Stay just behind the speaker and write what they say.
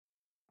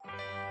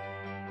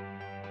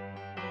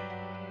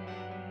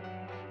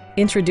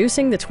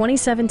Introducing the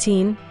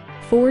 2017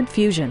 Ford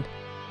Fusion.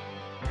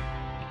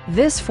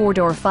 This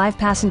four-door,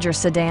 five-passenger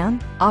sedan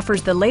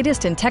offers the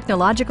latest in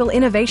technological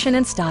innovation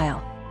and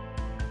style.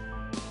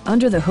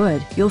 Under the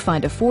hood, you'll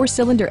find a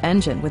four-cylinder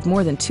engine with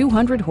more than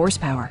 200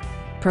 horsepower,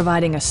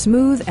 providing a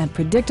smooth and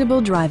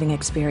predictable driving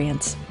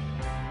experience.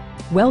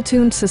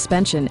 Well-tuned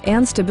suspension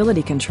and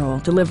stability control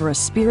deliver a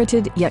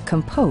spirited yet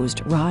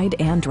composed ride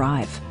and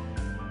drive.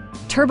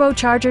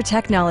 Turbocharger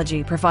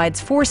technology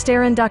provides forced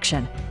air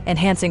induction,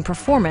 enhancing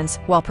performance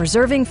while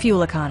preserving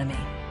fuel economy.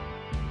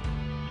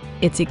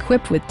 It's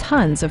equipped with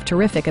tons of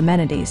terrific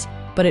amenities,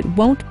 but it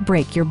won't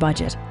break your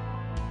budget,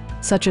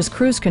 such as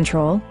cruise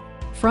control,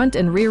 front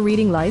and rear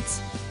reading lights,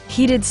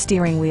 heated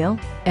steering wheel,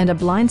 and a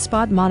blind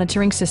spot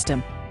monitoring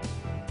system.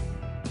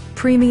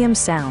 Premium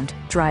sound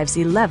drives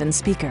 11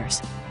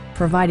 speakers,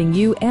 providing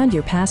you and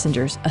your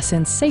passengers a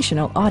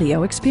sensational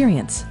audio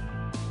experience.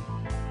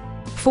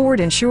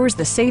 Ford ensures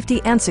the safety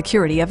and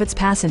security of its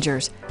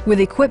passengers with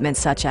equipment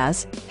such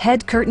as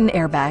head curtain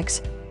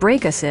airbags,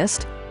 brake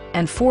assist,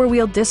 and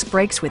four-wheel disc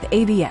brakes with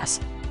ABS.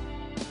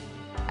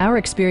 Our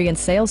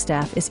experienced sales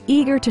staff is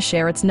eager to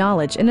share its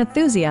knowledge and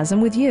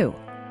enthusiasm with you.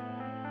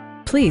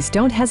 Please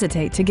don't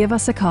hesitate to give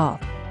us a call.